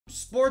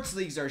Sports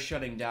leagues are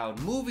shutting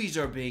down, movies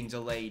are being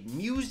delayed,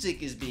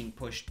 music is being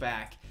pushed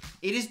back.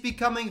 It is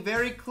becoming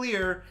very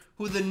clear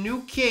who the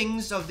new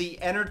kings of the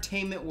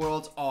entertainment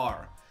world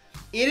are.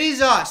 It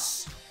is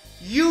us,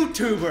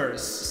 YouTubers.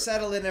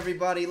 Settle in,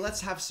 everybody.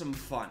 Let's have some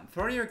fun.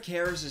 Throw your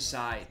cares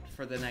aside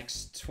for the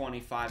next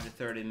 25 to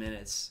 30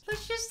 minutes.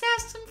 Let's just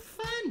have some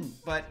fun.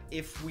 But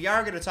if we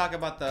are going to talk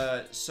about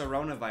the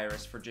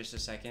coronavirus for just a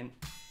second,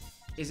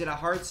 is it a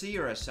hard C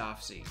or a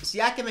soft C?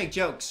 See, I can make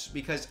jokes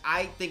because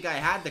I think I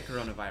had the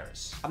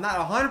coronavirus. I'm not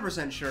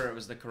 100% sure it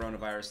was the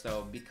coronavirus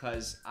though,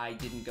 because I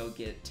didn't go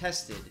get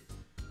tested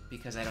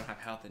because I don't have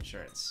health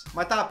insurance.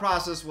 My thought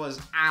process was,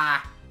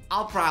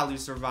 I'll probably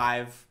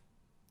survive.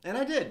 And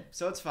I did,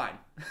 so it's fine.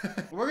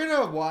 We're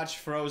gonna watch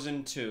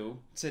Frozen 2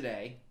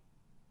 today.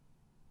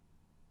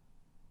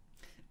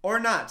 Or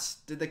not.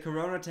 Did the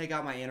corona take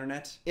out my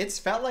internet? It's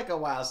felt like a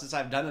while since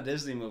I've done a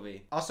Disney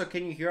movie. Also,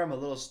 can you hear I'm a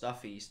little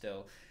stuffy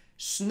still?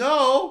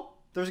 Snow!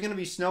 There's gonna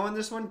be snow in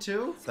this one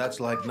too? That's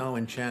like no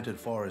enchanted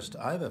forest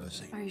I've ever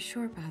seen. Are you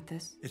sure about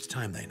this? It's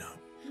time they know.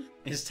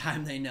 It's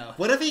time they know.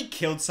 What if he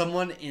killed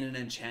someone in an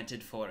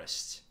enchanted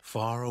forest?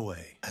 Far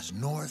away, as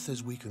north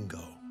as we can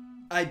go.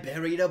 I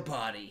buried a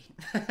body.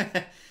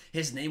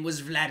 His name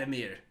was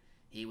Vladimir.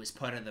 He was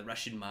part of the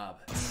Russian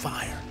mob. Of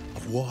fire,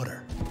 of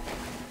water,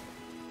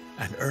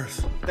 and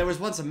earth. There was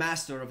once a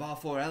master of all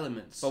four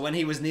elements, but when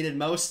he was needed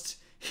most,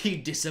 he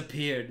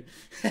disappeared.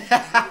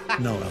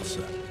 No,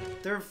 Elsa.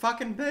 They're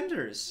fucking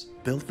benders.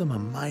 Built them a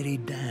mighty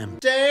dam.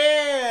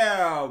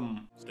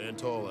 Damn! Stand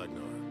tall,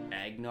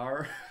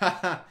 Agnar.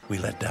 Agnar? We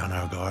let down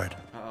our guard.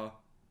 Uh-oh.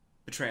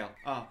 Betrayal.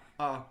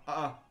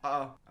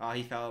 Oh,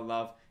 he fell in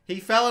love. He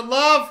fell in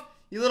love!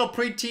 You little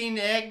preteen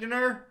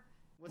Agnar.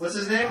 What's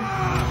his name?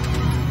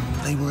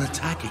 They were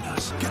attacking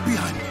us. Get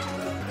behind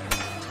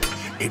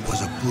me. It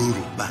was a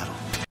brutal battle.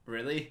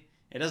 Really?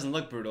 It doesn't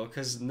look brutal,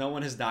 because no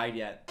one has died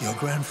yet. Your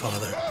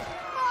grandfather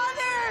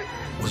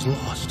was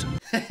lost.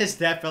 His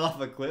dad fell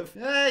off a cliff?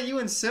 You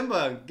and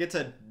Simba get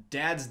to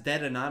Dad's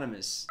Dead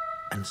Anonymous.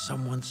 And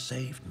someone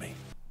saved me.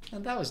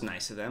 And that was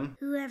nice of them.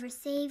 Whoever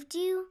saved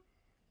you,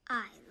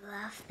 I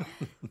love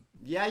them.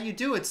 Yeah, you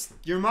do. It's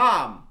your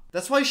mom.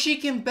 That's why she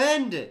can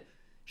bend.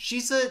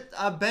 She's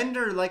a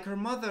bender like her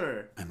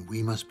mother. And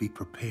we must be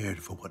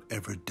prepared for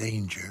whatever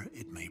danger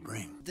it may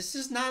bring. This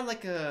is not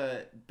like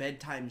a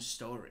bedtime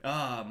story.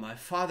 My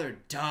father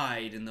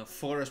died and the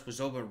forest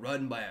was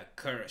overrun by a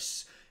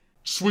curse.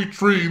 Sweet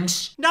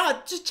dreams.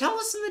 No, just tell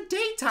us in the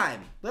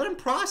daytime. Let them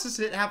process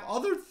it, have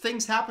other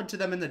things happen to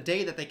them in the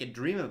day that they can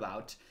dream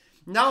about.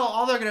 Now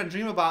all they're gonna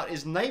dream about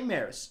is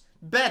nightmares.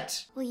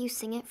 Bet. Will you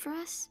sing it for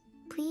us,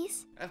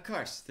 please? Of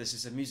course, this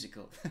is a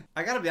musical.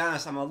 I gotta be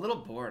honest, I'm a little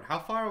bored. How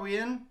far are we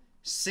in?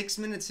 6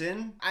 minutes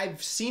in?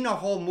 I've seen a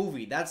whole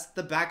movie. That's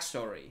the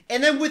backstory.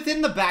 And then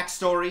within the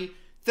backstory,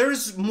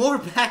 there's more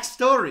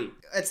backstory.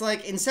 It's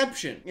like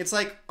Inception. It's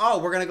like, oh,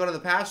 we're gonna go to the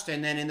past,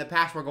 and then in the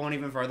past, we're going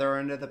even further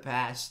into the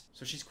past.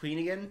 So she's queen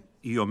again?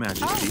 Your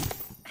Majesty,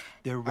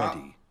 they're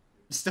ready.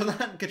 Still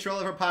not in control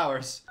of her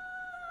powers.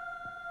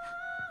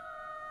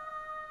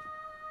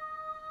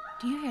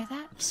 Do you hear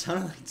that?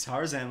 Sounded like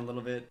Tarzan a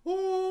little bit.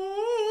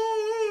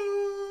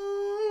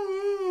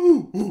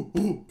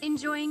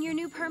 Enjoying your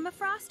new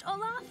permafrost,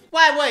 Olaf?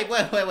 Wait.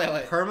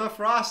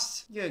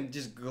 Permafrost? You can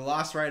just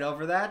gloss right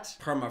over that.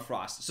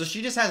 Permafrost. So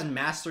she just has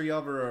mastery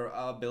over her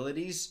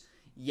abilities,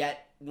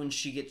 yet when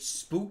she gets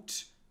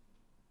spooked,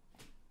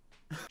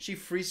 she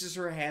freezes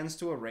her hands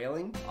to a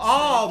railing.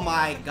 Oh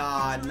my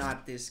god,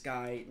 not this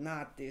guy.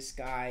 Not this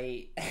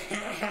guy.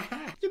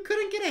 You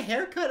couldn't get a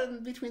haircut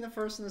in between the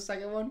first and the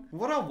second one?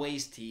 What a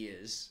waste he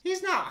is.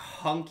 He's not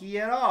hunky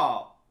at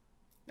all.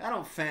 I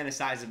don't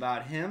fantasize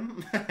about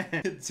him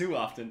too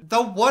often.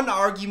 The one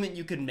argument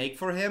you can make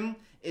for him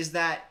is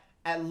that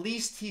at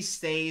least he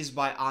stays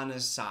by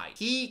Anna's side.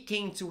 He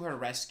came to her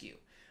rescue.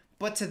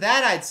 But to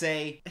that I'd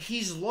say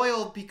he's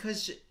loyal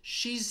because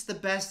she's the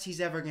best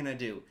he's ever gonna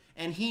do.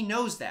 And he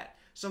knows that.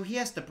 So he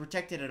has to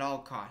protect it at all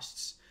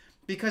costs.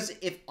 Because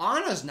if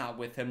Anna's not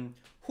with him,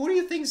 who do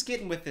you think's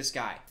getting with this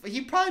guy?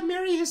 He'd probably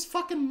marry his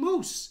fucking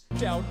moose.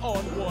 Down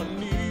on one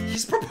knee.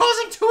 He's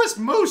proposing to his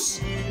moose.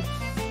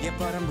 Yeah,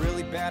 but I'm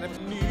really bad at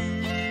me.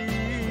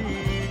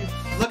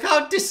 Look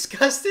how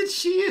disgusted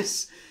she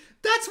is.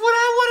 That's what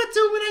I want to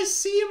do when I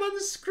see him on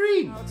the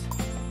screen.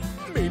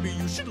 Maybe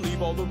you should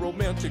leave all the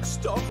romantic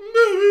stuff. Maybe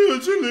I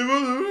should leave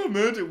all the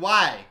romantic.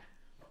 Why?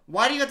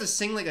 Why do you have to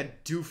sing like a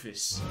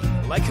doofus?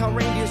 Like how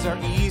reindeers are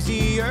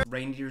easier.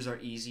 Reindeers are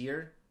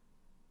easier?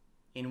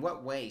 In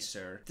what way,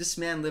 sir? This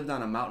man lived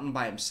on a mountain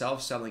by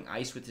himself selling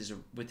ice with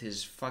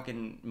his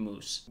fucking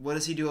moose. What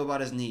does he do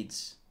about his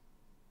needs?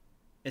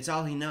 It's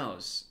all he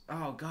knows.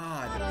 Oh,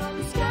 God.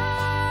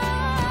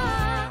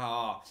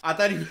 Oh, I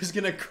thought he was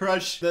gonna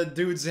crush the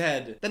dude's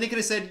head. Then he could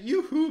have said,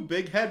 yoo-hoo,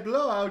 big head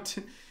blowout.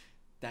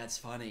 That's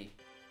funny.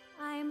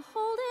 I'm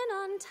holding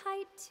on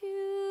tight to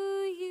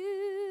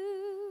you.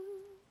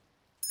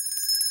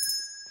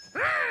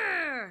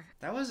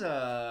 That was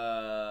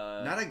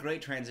not a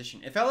great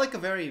transition. It felt like a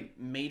very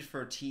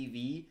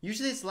made-for-TV.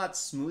 Usually it's a lot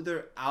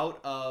smoother out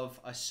of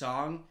a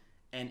song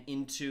and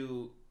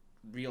into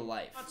real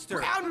life.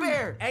 Brown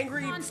bear!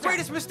 Angry,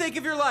 greatest mistake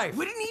of your life!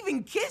 We didn't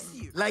even kiss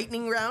you.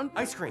 Lightning round?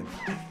 Ice cream.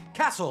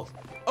 Castle.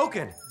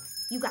 Oaken.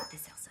 You got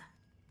this, Elsa.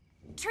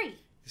 Tree.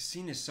 This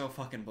scene is so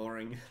fucking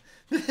boring.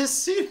 This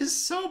scene is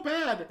so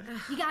bad.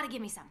 You gotta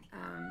give me something.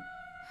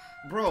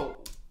 Bro,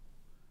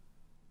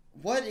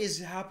 what is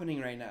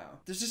happening right now?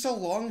 There's just a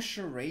long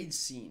charade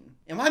scene.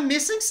 Am I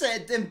missing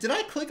something? Did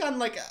I click on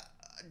like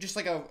just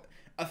like a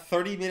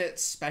 30-minute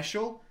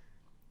special?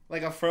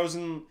 Like a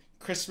Frozen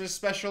Christmas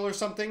special or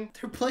something?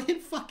 They're playing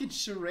fucking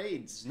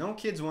charades. No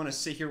kids want to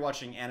sit here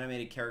watching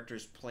animated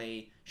characters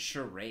play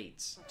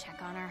charades.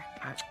 Check on her.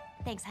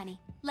 Thanks, honey.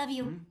 Love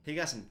you. He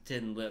got some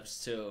thin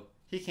lips too.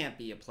 He can't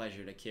be a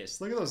pleasure to kiss.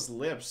 Look at those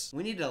lips.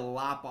 We need to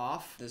lop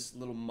off this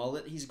little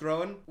mullet he's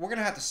growing. We're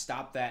gonna have to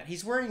stop that.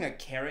 He's wearing a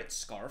carrot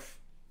scarf.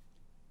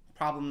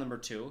 Problem number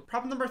 2.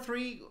 Problem number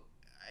 3,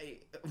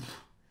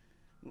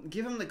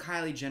 give him the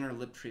Kylie Jenner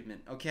lip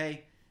treatment,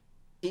 okay?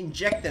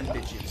 Inject them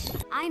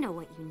bitches. I know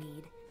what you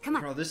need. Come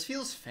on. Bro, this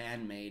feels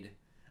fan-made.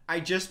 I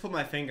just put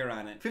my finger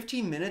on it.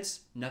 15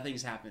 minutes,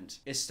 nothing's happened.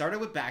 It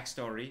started with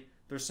backstory.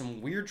 There's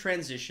some weird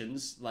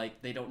transitions,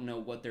 like they don't know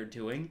what they're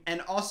doing. And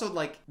also,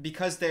 like,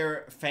 because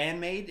they're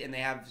fan-made and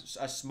they have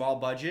a small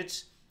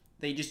budget,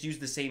 they just use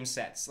the same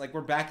sets. Like,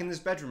 we're back in this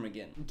bedroom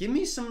again. Give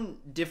me some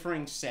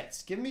differing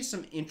sets. Give me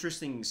some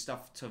interesting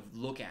stuff to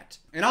look at.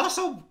 And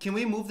also, can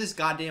we move this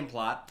goddamn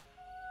plot?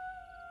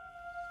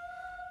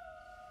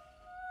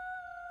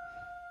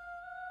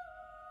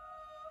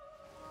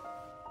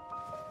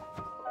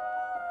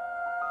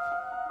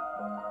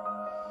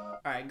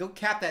 Alright, go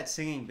cap that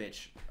singing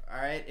bitch.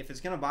 Alright, if it's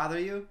gonna bother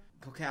you,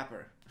 go cap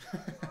her.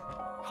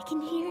 I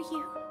can hear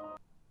you.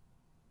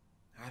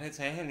 I didn't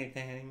say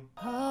anything.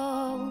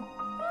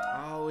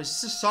 Oh, is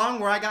this a song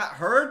where I got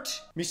hurt?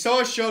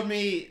 Misoa showed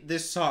me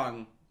this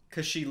song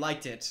because she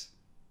liked it.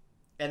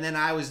 And then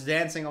I was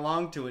dancing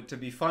along to it to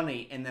be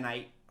funny, and then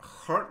I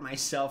hurt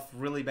myself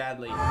really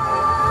badly.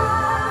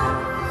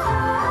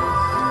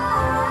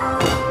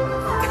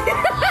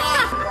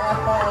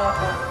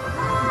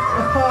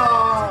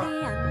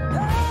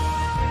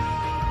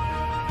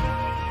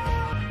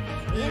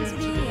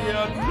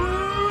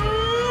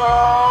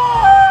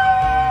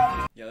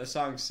 Yeah, this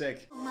song's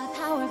sick. My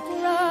power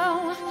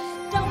grow.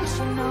 Don't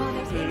you know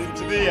there's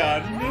Into the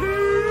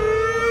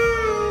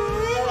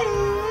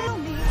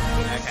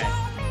Okay.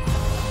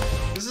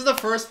 This is the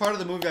first part of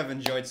the movie I've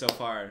enjoyed so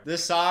far.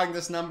 This song,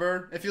 this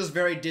number, it feels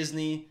very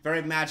Disney,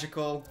 very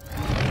magical.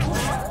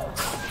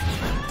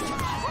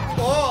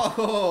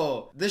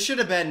 Oh, this should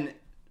have been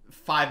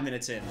 5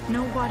 minutes in.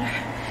 no water.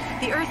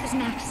 The Earth is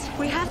next.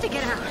 We have to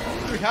get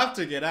out. We have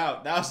to get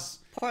out. That was...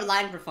 Poor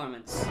line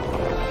performance.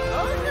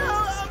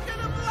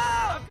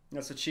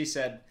 That's what she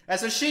said.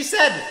 That's what she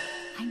said!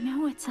 I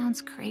know it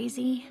sounds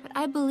crazy, but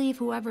I believe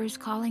whoever is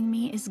calling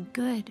me is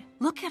good.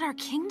 Look at our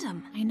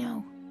kingdom. I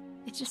know.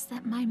 It's just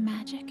that my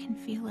magic can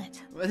feel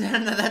it.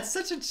 That's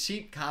such a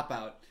cheap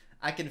cop-out.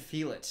 I can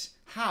feel it.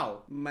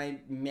 How? My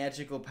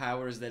magical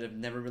powers that have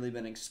never really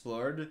been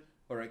explored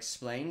or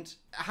explained?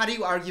 How do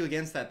you argue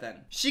against that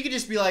then? She could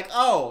just be like,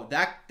 oh,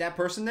 that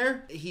person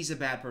there, he's a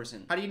bad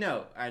person. How do you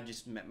know? I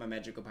just met my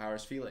magical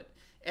powers feel it.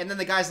 And then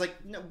the guy's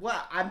like, no,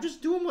 what? I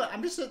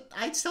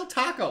sell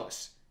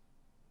tacos.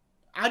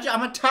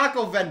 I'm a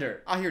taco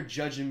vendor. Out here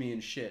judging me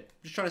and shit. I'm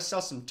just trying to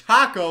sell some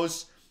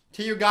tacos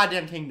to your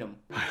goddamn kingdom.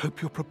 I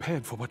hope you're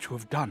prepared for what you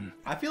have done.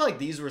 I feel like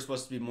these were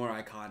supposed to be more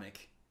iconic.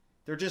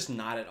 They're just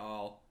not at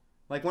all.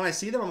 Like, when I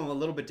see them, I'm a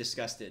little bit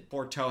disgusted.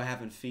 4-toe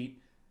having feet.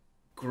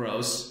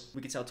 Gross.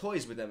 We could sell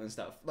toys with them and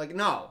stuff. Like,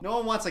 no. No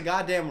one wants a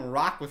goddamn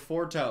rock with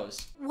 4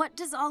 toes. What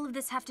does all of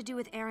this have to do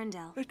with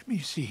Arendelle? Let me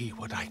see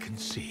what I can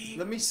see.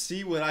 Let me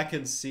see what I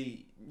can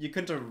see. You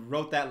couldn't have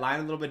wrote that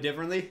line a little bit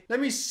differently? Let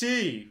me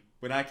see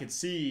what I can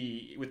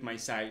see with my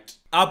sight.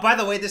 By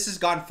the way, this has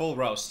gone full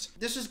roast.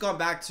 This has gone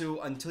back to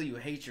Until You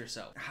Hate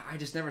Yourself. I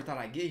just never thought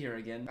I'd get here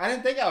again. I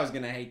didn't think I was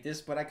gonna hate this,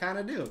 but I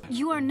kinda do.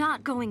 You are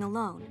not going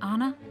alone.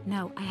 Anna?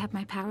 No, I have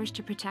my powers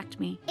to protect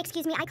me.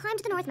 Excuse me, I climbed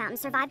the North Mountain,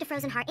 survived a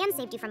frozen heart, and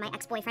saved you from my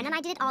ex-boyfriend, and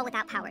I did it all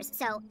without powers.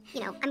 So, you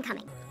know, I'm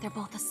coming. They're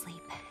both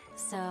asleep.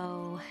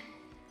 So,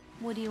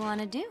 what do you want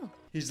to do?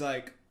 He's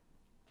like,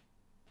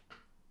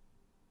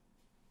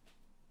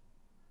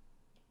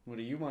 what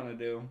do you want to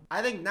do?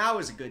 I think now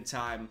is a good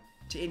time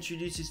to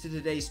introduce you to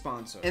today's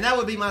sponsor. And that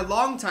would be my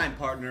longtime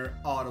partner,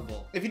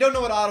 Audible. If you don't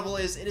know what Audible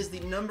is, it is the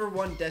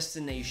 #1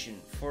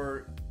 destination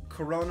for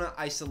Corona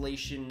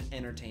isolation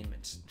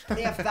entertainment.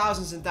 They have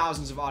thousands and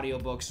thousands of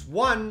audiobooks,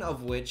 one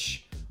of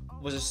which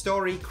was a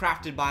story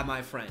crafted by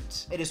my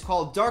friend. It is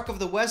called Dark of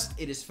the West.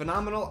 It is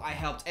phenomenal. I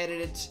helped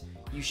edit it.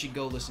 You should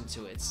go listen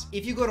to it.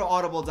 If you go to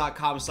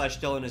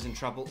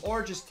audible.com/DylanIsInTrouble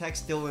or just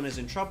text Dylan is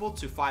in trouble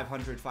to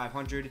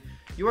 500-500,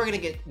 you are gonna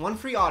get 1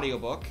 free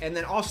audiobook and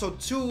then also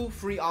 2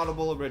 free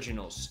Audible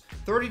originals.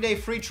 30-day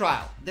free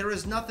trial. There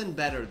is nothing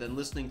better than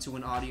listening to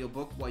an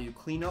audiobook while you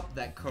clean up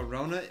that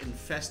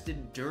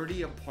corona-infested,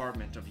 dirty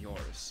apartment of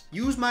yours.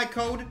 Use my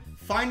code,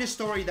 find a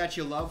story that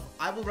you love.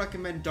 I will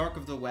recommend Dark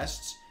of the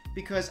West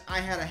because I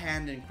had a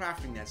hand in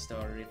crafting that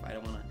story if I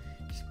don't wanna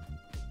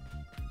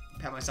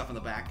Pat myself on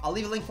the back. I'll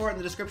leave a link for it in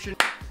the description.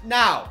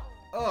 Now,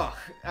 ugh,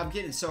 I'm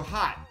getting so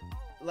hot.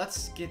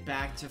 Let's get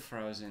back to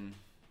Frozen.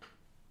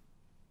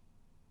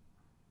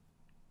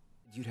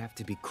 You'd have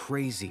to be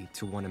crazy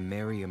to want to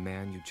marry a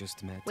man you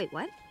just met. Wait,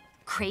 what?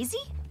 Crazy?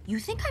 You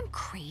think I'm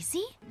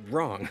crazy?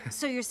 Wrong.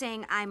 So you're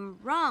saying I'm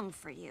wrong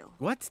for you?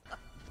 What?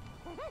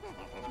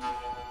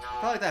 I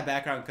felt like that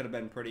background could have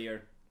been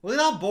prettier. Look at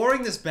how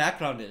boring this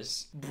background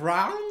is.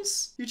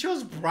 Browns? You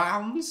chose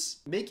browns?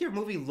 Make your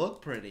movie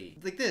look pretty.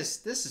 Like this.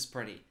 This is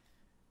pretty.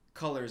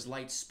 Colors,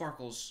 lights,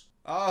 sparkles.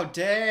 Oh,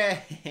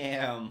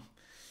 damn.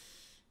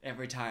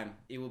 Every time.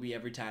 It will be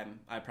every time.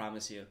 I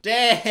promise you.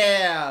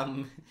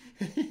 Damn!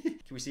 Can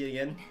we see it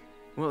again?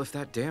 Well, if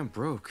that dam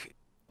broke...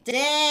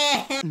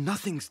 Damn!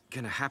 Nothing's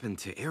gonna happen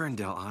to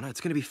Arendelle, Anna.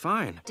 It's gonna be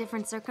fine.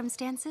 Different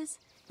circumstances?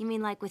 You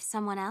mean like with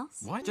someone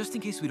else? What? Just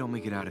in case we don't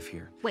make it out of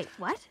here. Wait,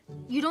 what?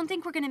 You don't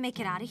think we're gonna make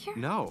it out of here?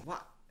 No.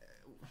 What?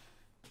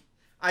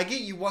 I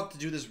get you want to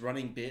do this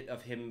running bit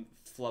of him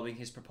flubbing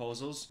his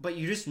proposals, but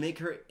you just make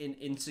her an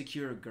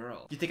insecure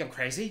girl. You think I'm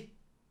crazy?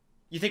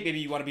 You think maybe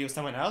you want to be with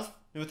someone else?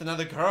 With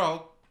another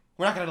girl?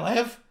 We're not gonna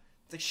live?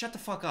 It's like, shut the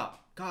fuck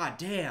up. God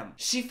damn.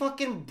 She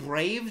fucking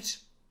braved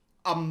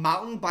a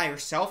mountain by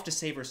herself to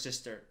save her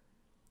sister.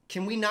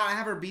 Can we not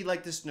have her be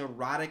like this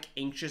neurotic,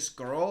 anxious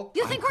girl?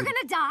 You think we're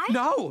gonna die?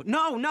 No.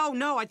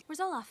 Where's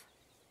Olaf?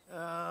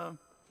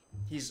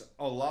 He's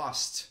all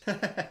lost.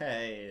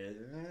 Hey.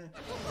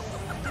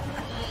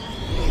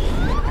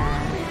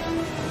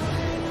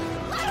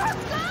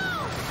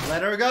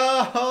 Let her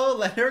go!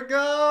 Let her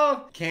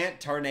go! Can't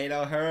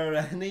tornado her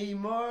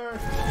anymore.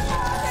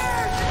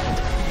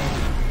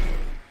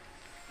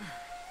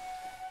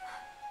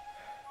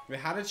 Wait,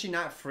 how did she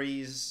not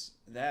freeze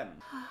them?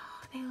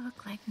 They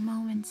look like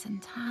moments in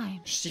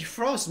time. She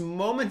froze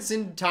moments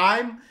in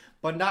time,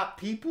 but not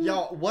people?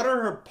 Yo, what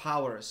are her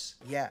powers?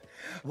 Yeah,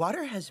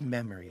 water has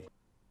memory.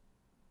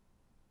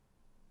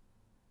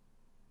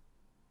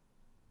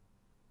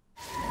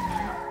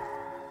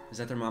 Is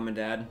that their mom and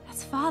dad?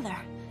 That's father.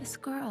 This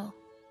girl.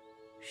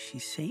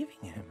 She's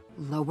saving him.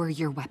 Lower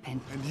your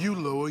weapon. And you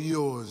lower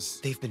yours.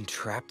 They've been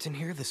trapped in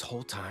here this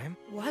whole time?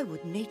 Why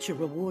would nature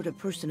reward a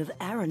person of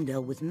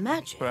Arendelle with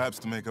magic? Perhaps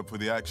to make up for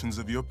the actions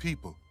of your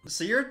people.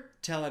 So you're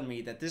telling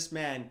me that this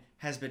man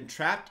has been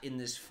trapped in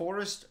this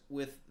forest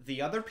with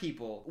the other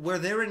people where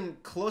they're in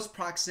close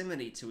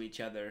proximity to each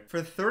other.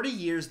 For 30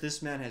 years,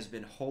 this man has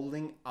been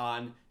holding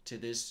on to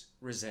this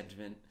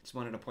resentment. Just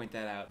wanted to point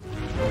that out. No!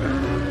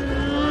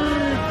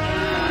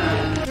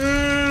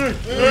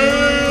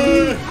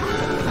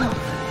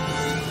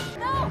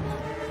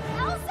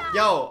 Elsa!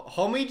 Yo,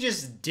 homie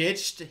just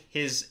ditched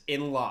his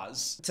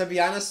in-laws. To be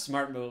honest,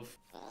 smart move.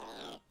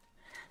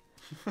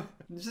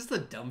 It's just the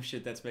dumb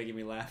shit that's making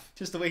me laugh.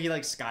 Just the way he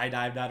like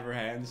skydived out of her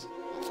hands.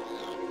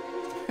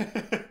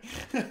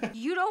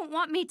 You don't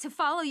want me to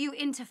follow you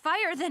into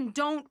fire, then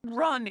don't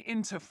run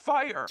into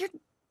fire. You're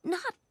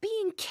not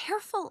being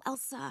careful,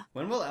 Elsa.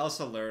 When will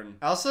Elsa learn?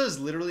 Elsa has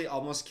literally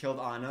almost killed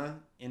Anna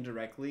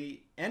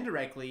indirectly and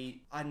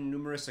directly on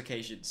numerous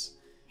occasions.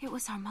 It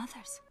was our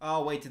mother's.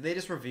 Oh wait, did they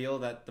just reveal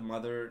that the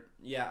mother?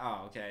 Yeah,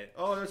 oh okay.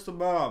 Oh, that's the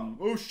mom.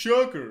 Oh,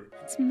 shocker.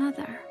 It's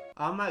mother.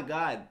 Oh my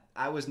god,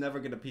 I was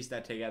never gonna piece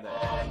that together.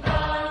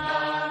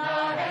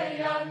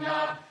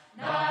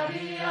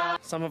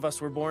 Some of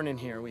us were born in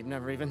here. We've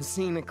never even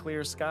seen a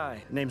clear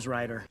sky. Name's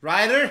Ryder.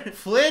 Ryder?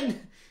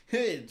 Flynn?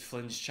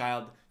 Flynn's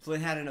child.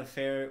 Flynn had an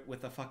affair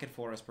with a fucking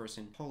forest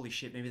person. Holy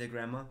shit, maybe the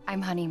grandma?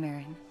 I'm Honey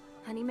Marin.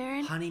 Honey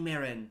Marin? Honey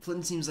Marin.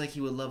 Flynn seems like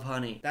he would love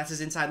honey. That's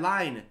his inside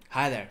line.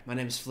 Hi there, my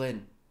name is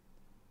Flynn.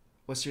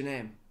 What's your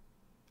name?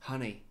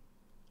 Honey.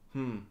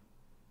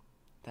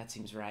 That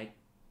seems right.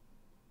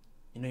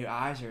 You know, your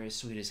eyes are as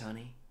sweet as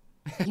honey.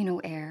 You know,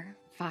 air,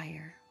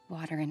 fire,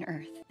 water, and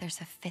earth. There's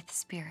a fifth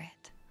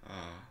spirit.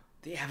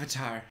 The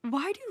Avatar.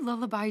 Why do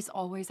lullabies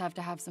always have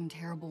to have some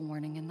terrible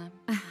warning in them?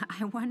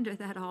 I wonder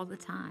that all the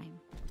time.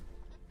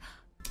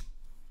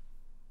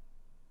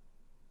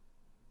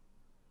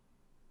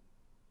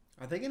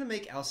 Are they gonna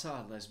make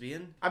Elsa a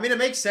lesbian? I mean, it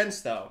makes sense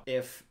though.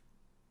 If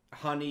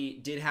Honey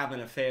did have an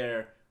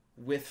affair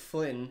with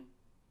Flynn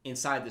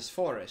inside this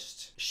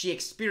forest, she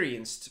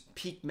experienced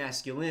peak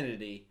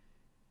masculinity.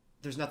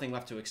 There's nothing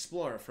left to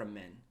explore from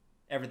men.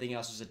 Everything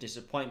else was a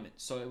disappointment.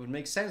 So it would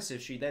make sense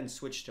if she then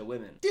switched to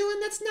women.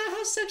 Dylan, that's not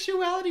how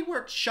sexuality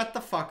works. Shut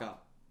the fuck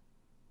up.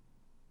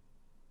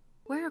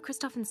 Where are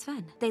Kristoff and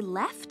Sven? They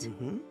left?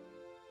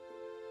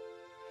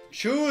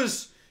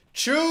 Choose!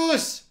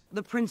 Choose!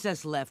 The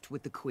princess left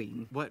with the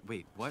queen. What?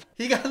 Wait, what?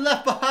 He got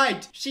left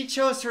behind. She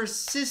chose her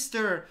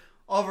sister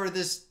over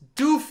this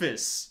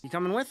doofus. You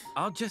coming with?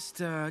 I'll just,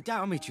 yeah,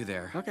 I'll meet you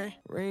there. Okay.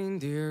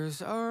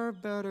 Reindeers are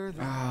better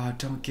than... Oh,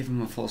 don't give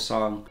him a full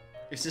song.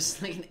 Is this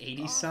like an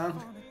 80s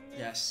song?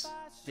 Yes.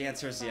 The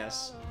answer is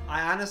yes.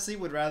 I honestly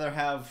would rather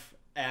have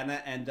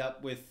Anna end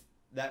up with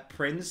that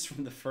prince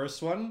from the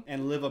first one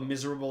and live a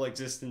miserable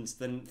existence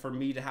than for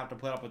me to have to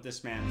put up with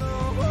this man.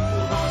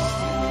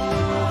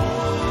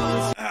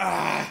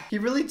 He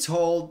really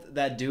told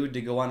that dude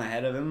to go on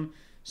ahead of him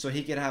so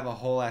he could have a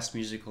whole ass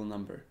musical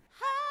number.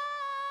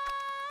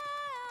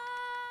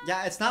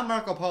 Yeah, it's not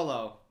Marco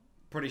Polo.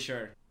 Pretty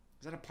sure.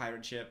 Is that a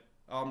pirate ship?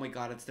 Oh my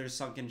god, it's their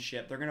sunken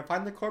ship. They're gonna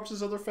find the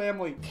corpses of their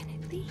family. Can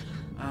it be?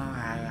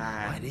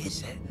 What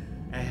is it?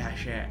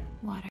 Shit.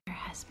 Water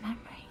has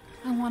memory.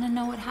 I want to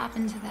know what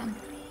happened to them.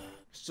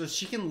 So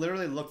she can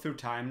literally look through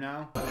time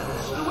now?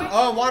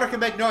 Oh, water can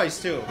make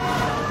noise too.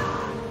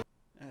 Oh,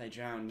 they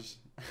drowned.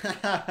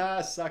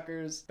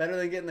 Suckers. Better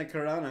than getting the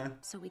corona.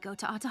 So we go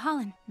to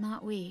Atahalan.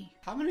 Not we.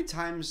 How many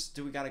times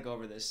do we gotta go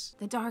over this?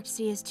 The Dark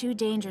Sea is too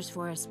dangerous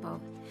for us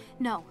both.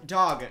 No.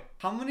 Dog,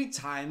 how many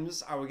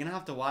times are we gonna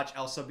have to watch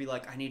Elsa be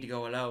like, I need to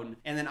go alone?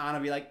 And then Anna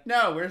be like,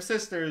 no, we're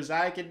sisters.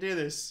 I can do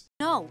this.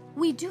 No,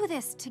 we do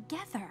this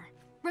together.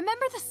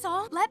 Remember the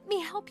song? Let me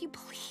help you,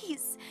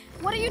 please.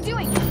 What are you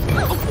doing?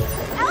 Elsa!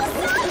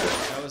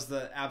 That was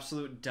the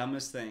absolute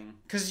dumbest thing.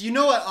 Because you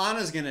know what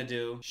Anna's gonna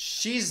do?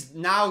 She's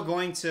now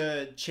going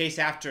to chase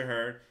after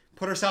her,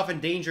 put herself in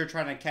danger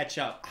trying to catch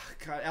up. Oh,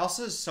 God,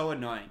 Elsa's so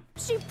annoying.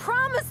 She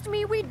promised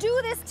me we'd do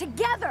this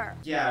together.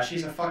 Yeah,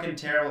 she's a fucking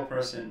terrible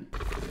person.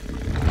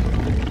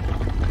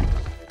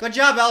 Good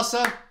job,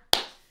 Elsa.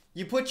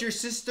 You put your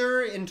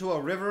sister into a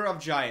river of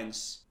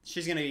giants.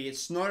 She's gonna get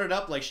snorted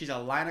up like she's a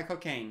line of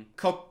cocaine.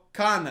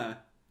 Kokana.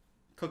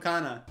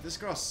 This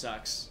girl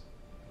sucks.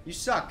 You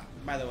suck,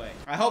 by the way.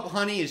 I hope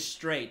Honey is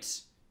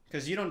straight,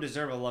 because you don't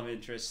deserve a love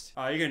interest.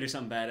 Oh, you're gonna do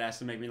something badass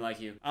to make me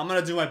like you. I'm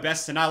gonna do my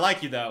best to not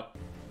like you, though.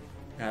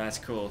 Yeah, that's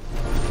cool.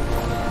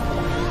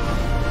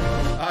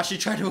 Oh, she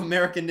tried to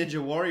American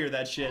Ninja Warrior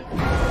that shit.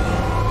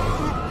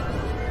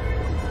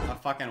 A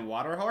fucking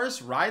water horse?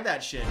 Ride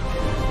that shit.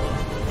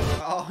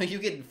 Oh, you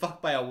getting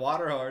fucked by a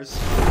water horse.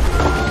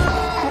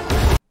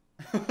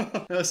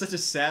 That was such a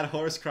sad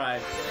horse cry.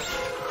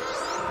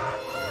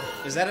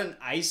 Is that an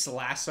ice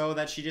lasso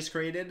that she just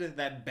created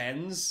that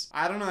bends?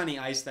 I don't know any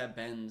ice that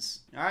bends.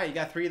 Alright, you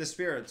got 3 of the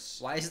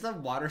spirits. Why is the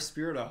water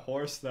spirit a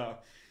horse though?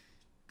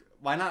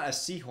 Why not a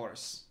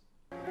seahorse?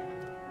 What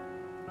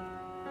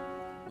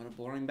a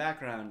boring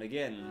background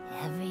again.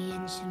 Every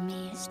inch of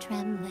me is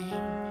trembling.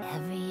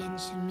 Every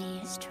inch of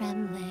me is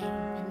trembling.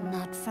 And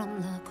not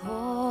from the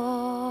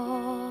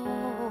cold.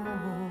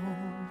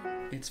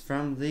 It's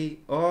from the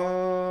orgasm.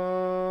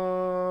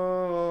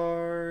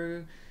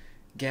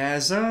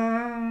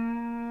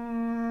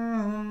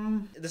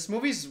 This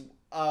movie's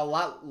a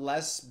lot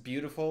less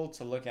beautiful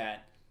to look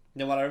at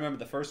than what I remember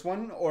the first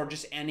one, or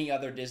just any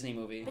other Disney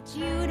movie. But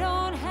you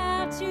don't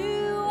have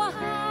to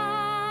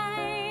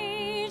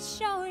hide.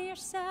 Show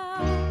yourself.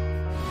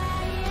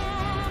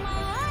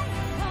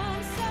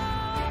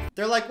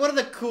 They're like, what are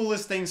the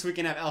coolest things we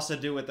can have Elsa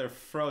do with her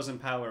frozen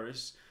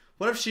powers?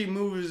 What if she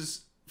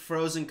moves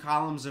frozen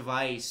columns of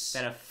ice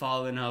that have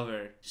fallen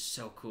over?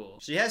 So cool.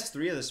 She has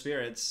 3 of the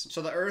spirits.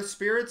 So the earth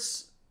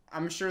spirits,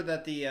 I'm sure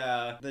that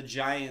the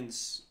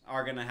giants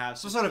are gonna have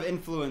some sort of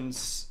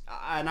influence,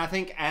 and I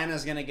think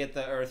Anna's gonna get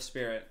the earth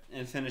spirit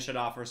and finish it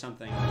off or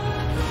something.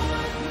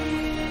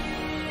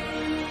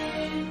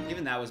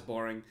 Even that was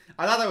boring.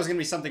 I thought that was gonna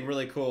be something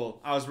really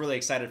cool. I was really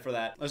excited for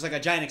that. It was like a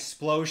giant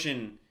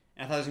explosion,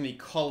 and I thought it was gonna be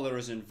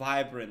colors and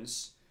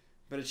vibrance,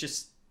 but it's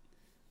just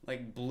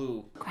like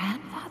blue.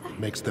 Grandfather?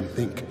 Makes them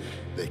think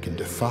they can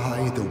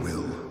defy the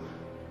will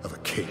of a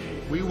king.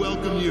 We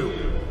welcome you,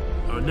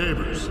 our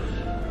neighbors.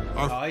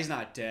 Oh, he's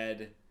not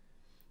dead.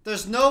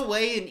 There's no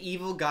way an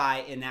evil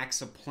guy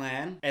enacts a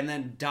plan and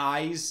then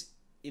dies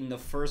in the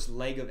first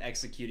leg of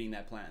executing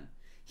that plan.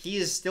 He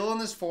is still in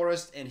this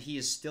forest and he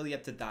is still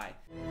yet to die.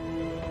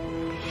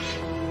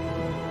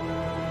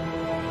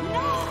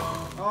 No!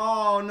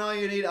 Oh, no,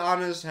 you need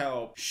Anna's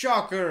help.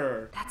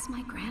 Shocker! That's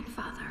my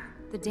grandfather.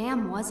 The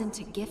dam wasn't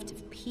a gift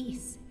of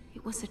peace.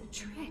 It was a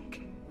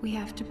trick. We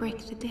have to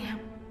break the dam.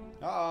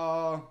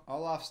 Uh-oh,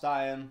 Olaf's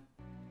dying.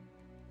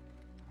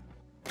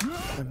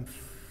 I'm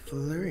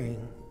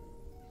flurrying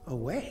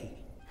away.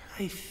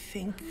 I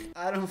think...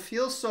 I don't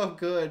feel so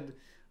good,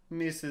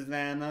 Mrs.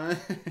 Anna.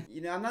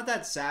 You know, I'm not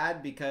that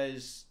sad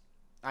because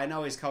I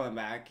know he's coming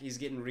back. He's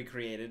getting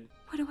recreated.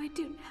 What do I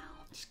do now?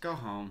 Just go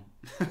home.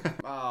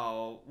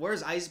 Oh,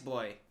 where's Ice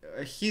Boy?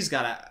 He's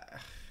gotta...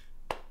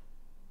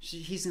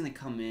 He's gonna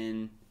come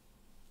in,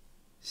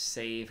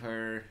 save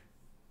her,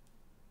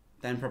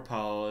 then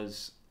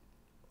propose.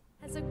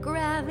 As a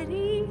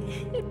gravity,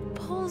 it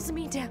pulls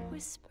me down.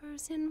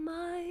 Whispers in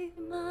my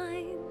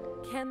mind.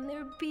 Can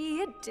there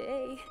be a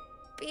day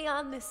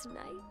beyond this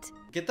night?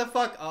 Get the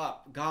fuck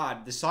up.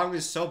 God, this song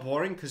is so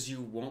boring because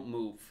you won't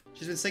move.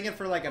 She's been singing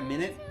for like a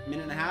minute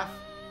and a half,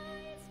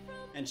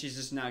 and she's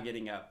just now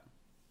getting up.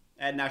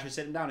 And now she's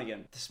sitting down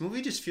again. This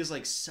movie just feels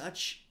like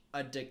such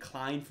a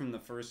decline from the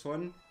first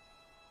one.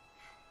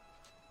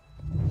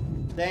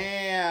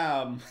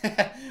 Damn!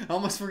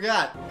 Almost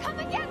forgot. Come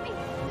and get me!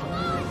 Come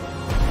on!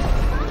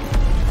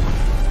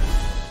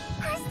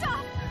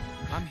 Kristoff!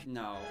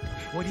 No.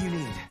 What do you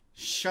need?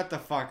 Shut the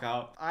fuck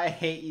up. I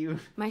hate you.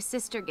 My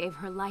sister gave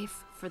her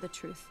life for the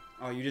truth.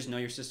 Oh, you just know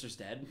your sister's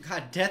dead?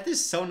 God, death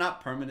is so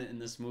not permanent in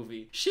this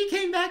movie. She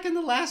came back in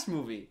the last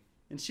movie,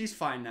 and she's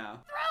fine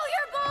now.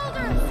 Throw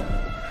your boulders!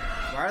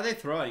 Why are they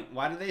throwing?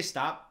 Why did they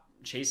stop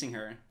chasing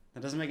her?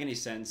 That doesn't make any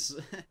sense.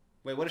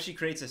 Wait, what if she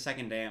creates a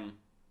second dam?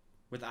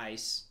 with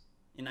ice.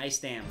 An ice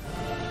dam.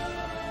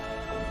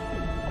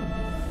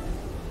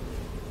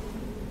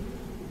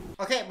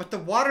 Okay, but the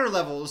water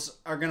levels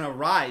are gonna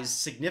rise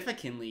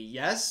significantly,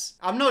 yes?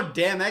 I'm no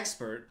damn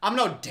expert.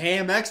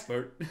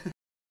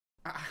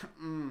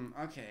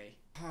 Okay.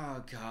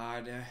 Oh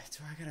god,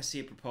 do I gotta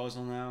see a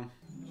proposal now?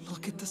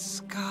 Look at the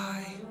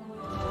sky.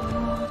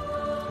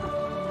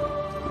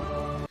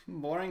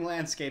 Boring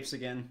landscapes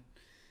again.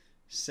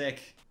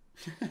 Sick.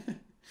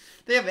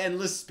 They have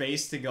endless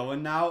space to go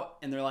in now,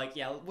 and they're like,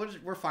 yeah,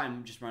 we're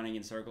fine just running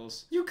in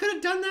circles. You could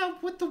have done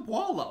that with the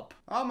wall up.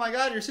 Oh my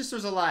god, your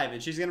sister's alive,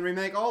 and she's gonna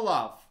remake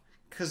Olaf.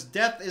 Because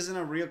death isn't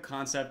a real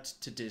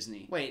concept to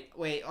Disney. Wait,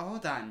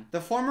 hold on.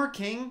 The former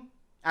king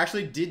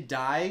actually did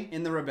die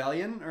in the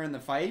rebellion, or in the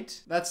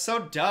fight? That's so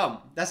dumb.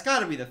 That's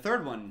gotta be the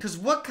third one. Because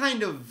what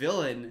kind of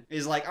villain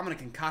is like, I'm gonna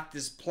concoct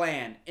this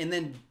plan, and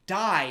then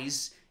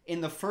dies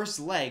in the first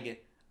leg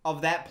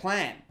of that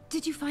plan?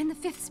 Did you find the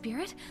fifth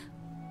spirit?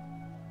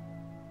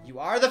 You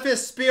are the fifth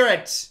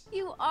spirit!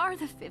 You are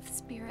the fifth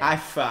spirit. I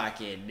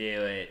fucking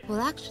knew it.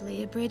 Well,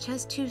 actually, a bridge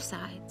has two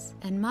sides,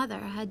 and Mother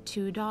had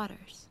two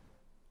daughters.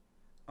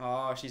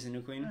 Oh, she's a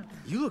new queen?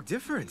 You look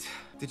different.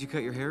 Did you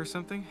cut your hair or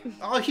something?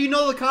 Oh, you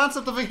know the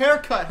concept of a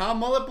haircut, huh,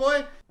 mullet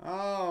boy?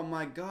 Oh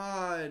my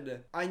god.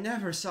 I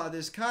never saw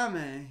this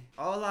coming.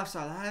 Olaf's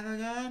alive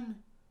again?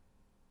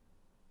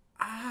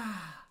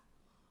 Ah.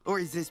 Or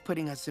is this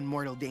putting us in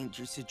mortal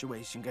danger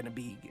situation gonna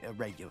be a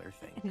regular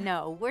thing?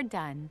 No, we're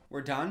done.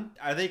 We're done?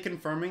 Are they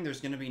confirming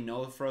there's gonna be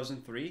no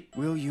Frozen 3?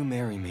 Will you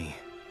marry me?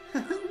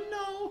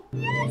 No.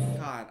 Yes.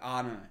 God,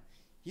 Anna.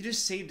 You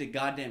just saved a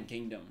goddamn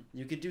kingdom.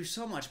 You could do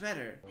so much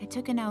better. I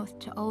took an oath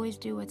to always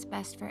do what's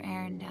best for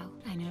Arendelle.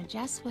 I know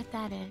just what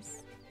that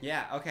is.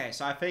 Yeah, okay,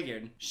 so I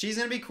figured. She's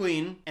gonna be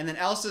queen, and then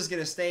Elsa's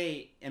gonna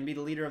stay and be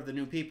the leader of the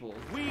new people.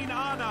 Queen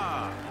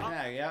Anna!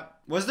 Yeah, yep.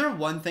 Was there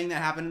one thing that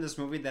happened in this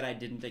movie that I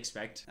didn't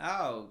expect?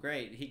 Oh,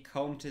 great. He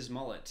combed his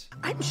mullet.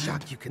 I'm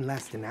shocked you can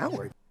last an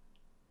hour.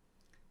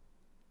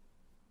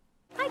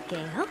 Hi,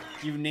 Gale.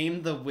 You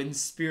named the wind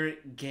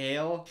spirit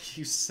Gale?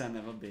 You son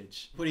of a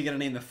bitch. What are you gonna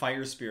name the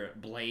fire spirit?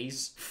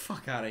 Blaze?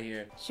 Fuck out of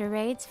here.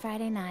 Charades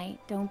Friday night.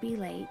 Don't be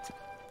late.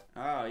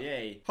 Oh,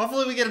 yay.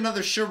 Hopefully we get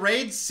another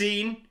charade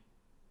scene.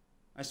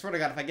 I swear to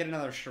God, if I get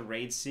another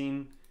charade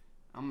scene,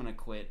 I'm gonna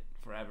quit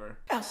forever.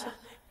 Elsa,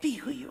 be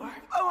who you are.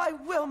 Oh, I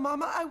will,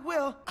 Mama, I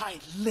will. I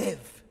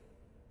live.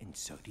 And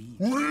so do you.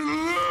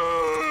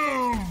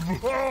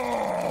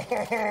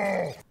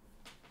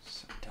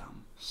 So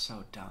dumb.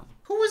 So dumb.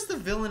 Who was the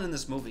villain in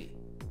this movie?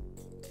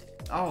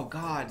 Oh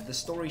god, the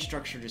story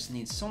structure just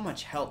needs so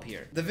much help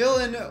here. The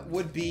villain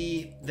would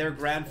be their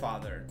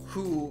grandfather,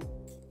 who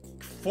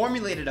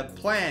formulated a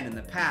plan in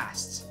the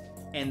past,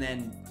 and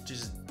then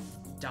just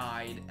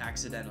died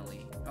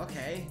accidentally.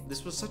 Okay,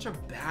 this was such a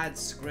bad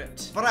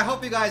script. But I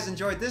hope you guys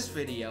enjoyed this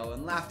video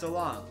and laughed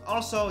along.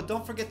 Also,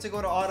 don't forget to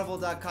go to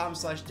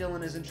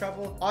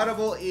audible.com/DylanIsInTrouble.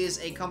 Audible is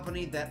a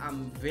company that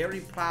I'm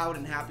very proud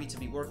and happy to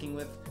be working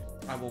with.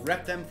 I will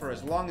rep them for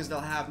as long as they'll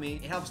have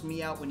me. It helps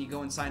me out when you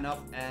go and sign up,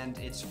 and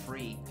it's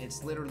free.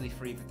 It's literally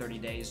free for 30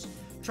 days.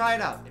 Try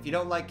it out. If you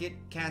don't like it,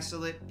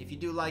 cancel it. If you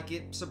do like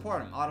it,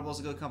 support them. Audible's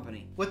a good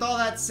company. With all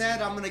that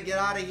said, I'm gonna get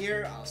out of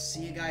here. I'll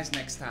see you guys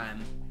next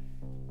time.